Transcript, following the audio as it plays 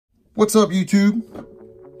What's up, YouTube?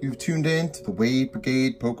 You've tuned in to the Wade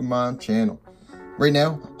Brigade Pokemon channel. Right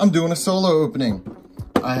now, I'm doing a solo opening.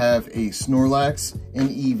 I have a Snorlax and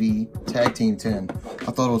Eevee tag team tin. I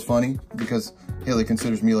thought it was funny because Haley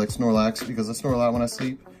considers me like Snorlax because I snore a lot when I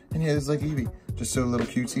sleep, and Haley's like Eevee, just so little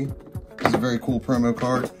cutesy. It's a very cool promo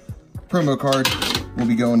card. Promo card will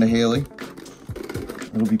be going to Haley.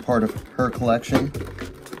 It'll be part of her collection.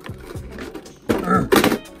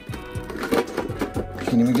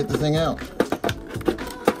 Can't even get the thing out.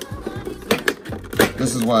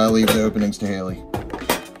 This is why I leave the openings to Haley.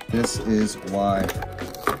 This is why.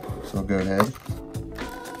 So I'll go ahead,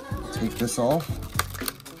 take this off.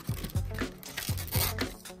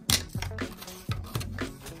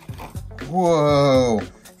 Whoa,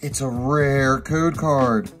 it's a rare code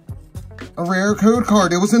card. A rare code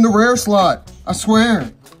card. It was in the rare slot, I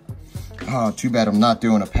swear. Oh, too bad I'm not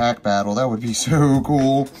doing a pack battle. That would be so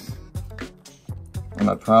cool. And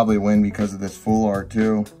I'd probably win because of this full art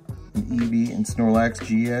too. An Eevee and Snorlax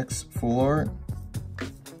GX full art.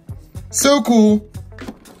 So cool.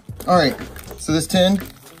 All right, so this tin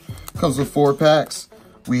comes with 4 packs.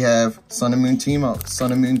 We have Sun and Moon Team Up,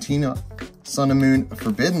 Sun and Moon Team Up, Sun and Moon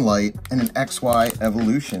Forbidden Light, and an XY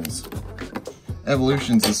Evolutions.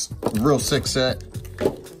 Evolutions is a real sick set.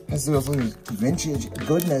 Has those little vintage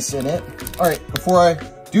goodness in it. All right, before I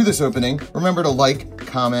do this opening, remember to like,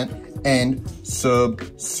 comment, and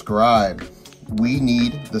subscribe. We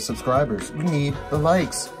need the subscribers. We need the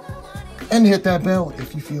likes. And hit that bell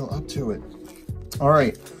if you feel up to it. All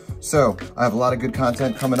right, so I have a lot of good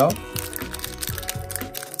content coming up.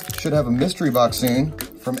 Should have a mystery box soon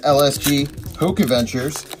from LSG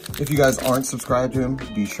Pokeventures. If you guys aren't subscribed to him,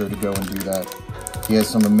 be sure to go and do that. He has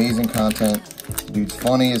some amazing content. The dude's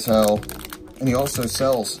funny as hell. And he also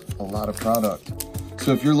sells a lot of product.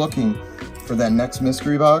 So if you're looking for that next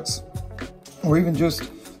mystery box, or even just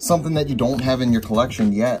something that you don't have in your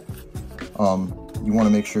collection yet, you want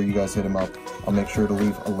to make sure you guys hit him up. I'll make sure to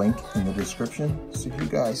leave a link in the description so you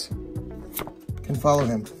guys can follow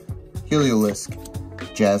him. Heliolisk,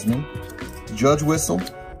 Jasmine, Judge Whistle,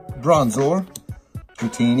 Bronzor,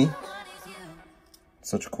 Dratini.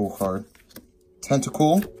 Such a cool card.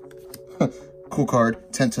 Tentacool. Cool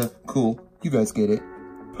card. Tentacool. You guys get it.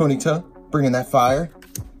 Ponyta, bringing that fire.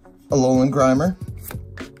 Alolan Grimer.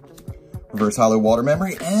 Reverse Hollow Water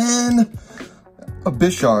Memory. And a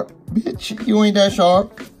Bisharp. Bitch, you ain't that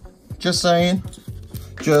sharp. Just saying.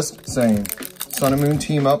 Just saying. Sun and Moon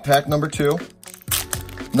Team Up, pack number 2.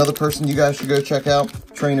 Another person you guys should go check out,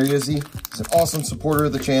 Trainer Izzy. He's an awesome supporter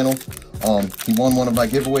of the channel. He won one of my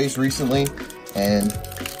giveaways recently, and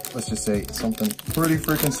let's just say it's something pretty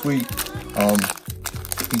freaking sweet.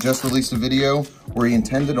 He just released a video where he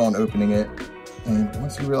intended on opening it, and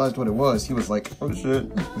once he realized what it was, he was like, oh shit,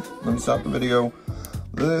 let me stop the video.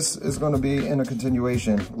 This is going to be in a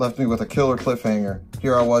continuation. Left me with a killer cliffhanger.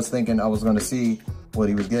 Here I was thinking I was going to see what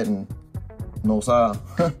he was getting. No sir.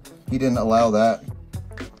 He didn't allow that.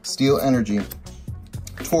 Steel Energy.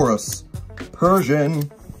 Taurus.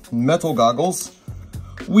 Persian. Metal Goggles.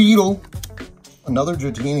 Weedle. Another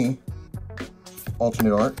Dratini.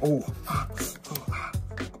 Alternate art. Oh.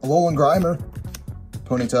 Alolan Grimer.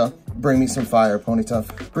 Ponyta. Bring me some fire, Ponyta.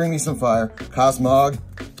 Bring me some fire. Cosmog.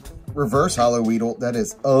 Reverse Hollow Weedle. That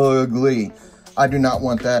is ugly. I do not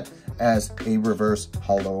want that as a reverse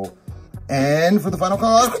hollow. And for the final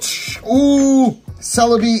card, ooh,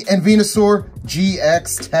 Celebi and Venusaur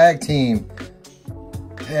GX tag team.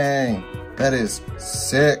 Dang, that is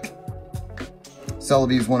sick.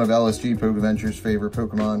 Celebi is one of LSG Pokeventures' favorite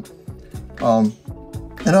Pokemon.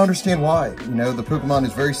 And I understand why. You know, the Pokemon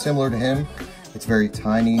is very similar to him. It's very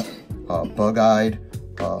tiny, bug-eyed,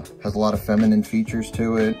 has a lot of feminine features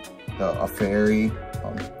to it. A fairy.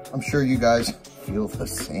 I'm sure you guys feel the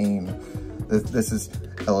same. This is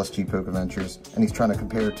LSG Pokeventures, and he's trying to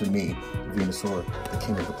compare it to me, Venusaur, the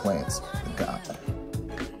king of the plants, the god.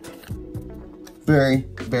 Very,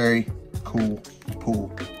 very cool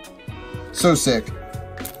pool. So sick.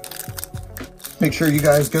 Make sure you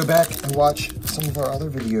guys go back and watch some of our other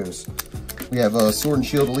videos. We have Sword and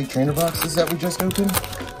Shield Elite Trainer boxes that we just opened.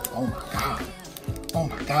 Oh my god. Oh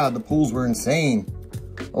my god, the pools were insane.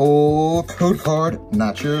 Oh, code card,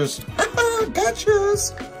 not yours.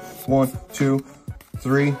 Gotchas. 1, 2,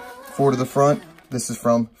 3, 4 to the front. This is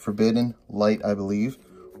from Forbidden Light, I believe.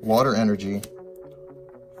 Water Energy.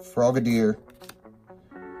 Frogadier.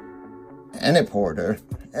 Eniporter.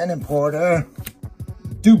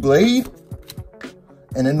 Doublade.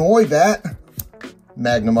 And Annoy That.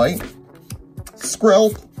 Magnemite.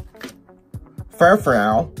 Skrelp.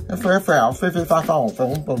 Farfrow. 55.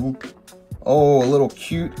 Oh, a little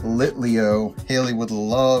cute Litleo. Haley would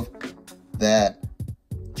love that.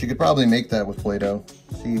 She could probably make that with Play-Doh.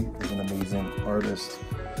 She is an amazing artist.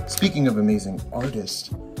 Speaking of amazing artists,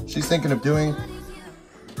 she's thinking of doing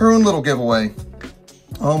her own little giveaway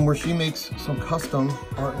where she makes some custom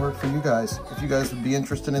artwork for you guys. If you guys would be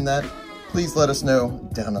interested in that, please let us know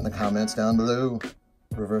down in the comments down below.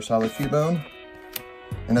 Reverse Hollow Cubone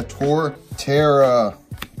and a Torterra.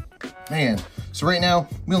 Man, so right now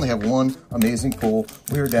we only have one amazing pull.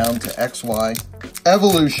 We are down to XY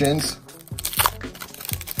evolutions.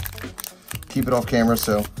 Keep it off camera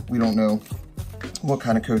so we don't know what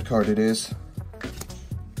kind of code card it is.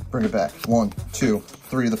 Bring it back. 1, 2,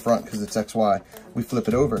 3 to the front because it's XY. We flip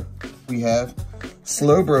it over. We have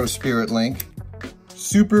Slowbro Spirit Link,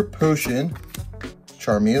 Super Potion,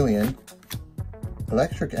 Charmeleon,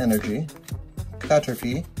 Electric Energy,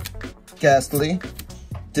 Caterpie, Ghastly,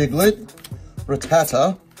 Diglett,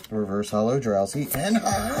 Rattata, Reverse Hollow Drowsy, and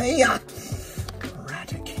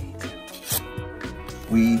Eradicate.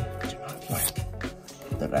 We do not like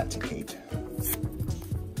the Eradicate.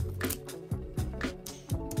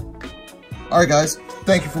 Alright guys,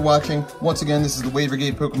 thank you for watching. Once again, this is the Wade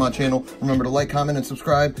Brigade Pokemon channel. Remember to like, comment, and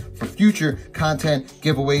subscribe for future content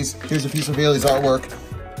giveaways. Here's a piece of Hailey's artwork,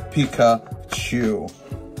 Pikachu.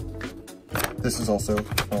 This is also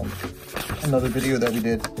another video that we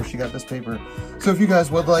did where she got this paper. So if you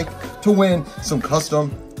guys would like to win some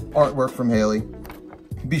custom artwork from Hailey,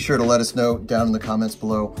 be sure to let us know down in the comments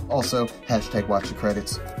below. Also, hashtag watch the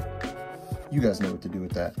credits. You guys know what to do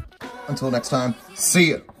with that. Until next time,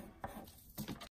 see ya.